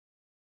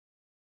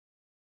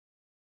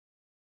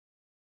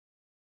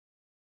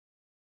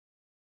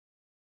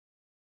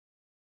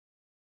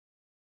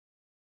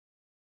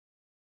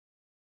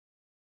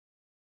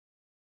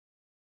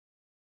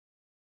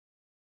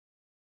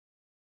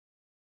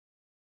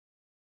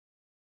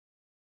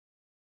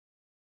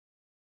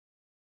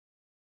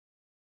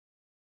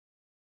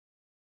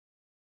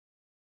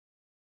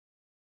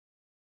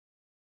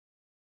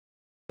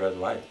Red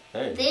light.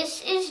 Hey.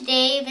 This is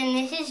Dave and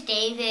this is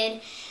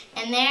David,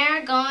 and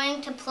they're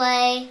going to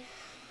play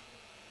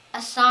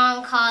a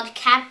song called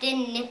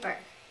Captain Nipper.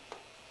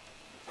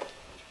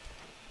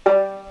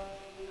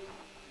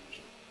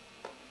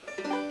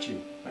 G,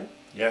 right?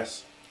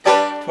 Yes.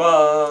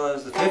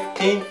 'Twas the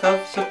 15th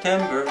of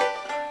September,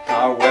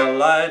 how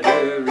well I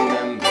do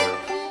remember,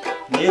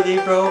 nearly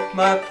broke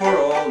my poor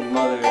old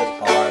mother's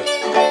heart,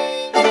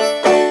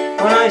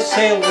 when I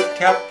sailed with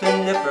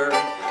Captain Nipper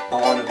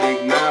on a big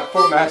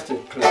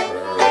four-masted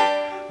clipper,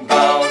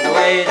 bound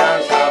away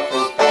down south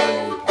for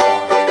Fenway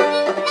Park.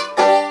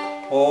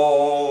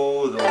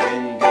 Oh, the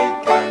wind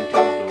began to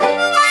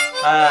blow,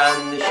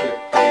 and the ship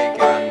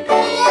began to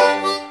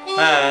roll,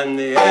 and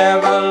the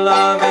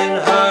ever-loving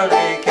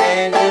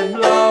hurricane did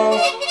blow.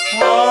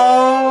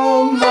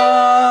 Oh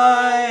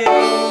my,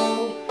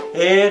 oh,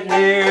 it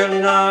nearly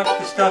knocked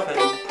the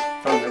stuffing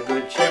from the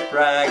good ship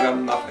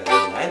Ragamuffin,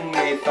 and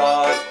we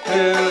thought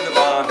to the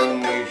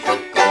bottom we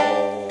should go.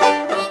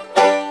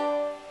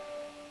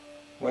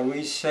 When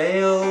we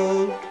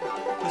sailed,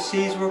 the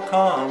seas were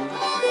calm,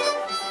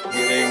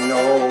 giving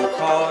no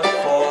cause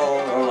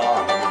for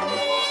alarm,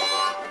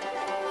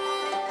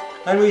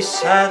 and we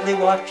sadly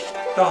watched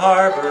the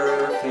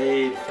harbor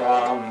fade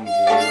from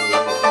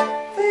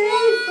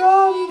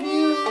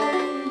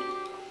view,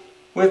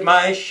 with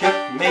my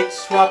shipmates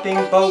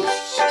swapping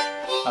boasts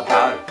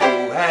about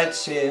who had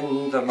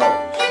sinned the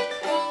most.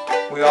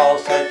 We all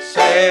set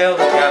sail,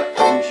 the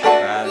captain's ship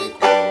and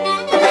crew.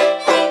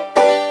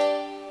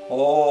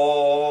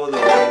 Oh, the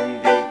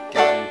wind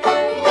began to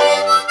blow,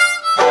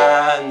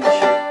 and the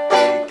ship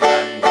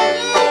began to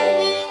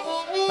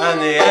roll, and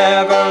the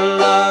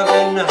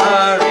ever-loving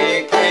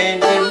hurricane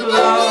did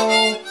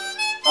blow.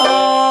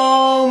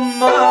 Oh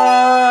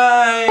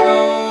my,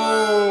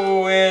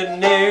 oh, it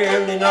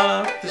nearly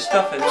knocked the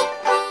stuffing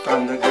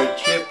from the good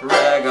ship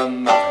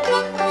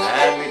Ragamuffin,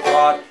 and we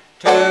thought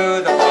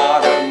to the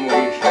bottom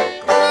we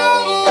should go.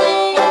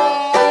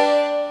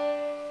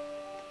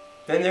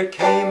 Then there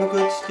came a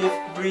good stiff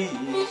breeze,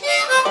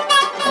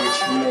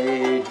 which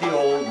made the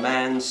old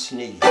man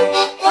sneeze,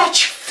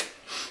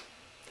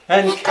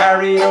 and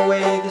carried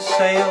away the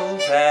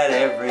sails at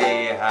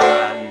every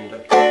hand.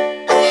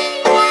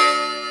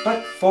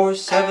 But for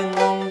 7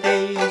 long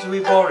days we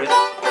bore it,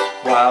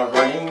 while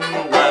running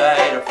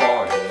right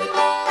afore it,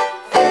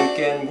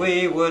 thinking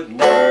we would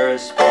never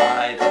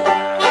spy the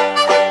land.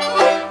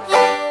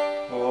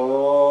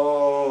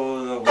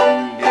 Oh, the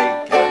wind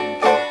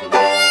began to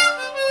blow,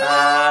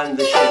 and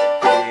the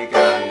ship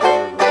began to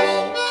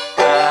roll,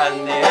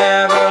 and the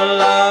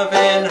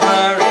ever-loving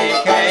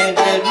hurricane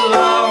did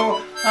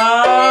blow.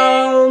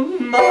 Oh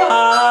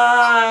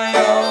my,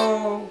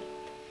 oh,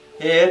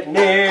 it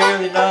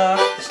nearly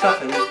knocked the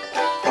stuffing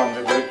from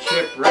the good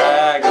ship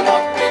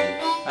Ragamuffin,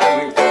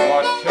 and we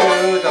thought to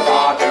the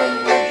bottom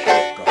we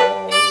should go.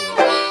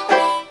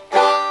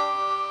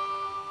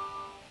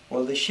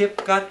 Well, the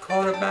ship got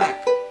caught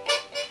aback,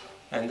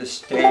 and the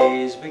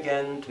stays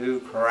began to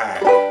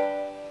crack,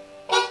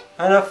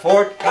 and a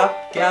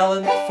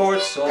fore-top-gallant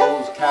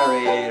foresail's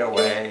carried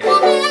away.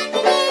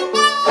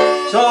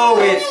 So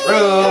we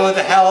threw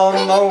the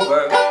helm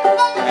over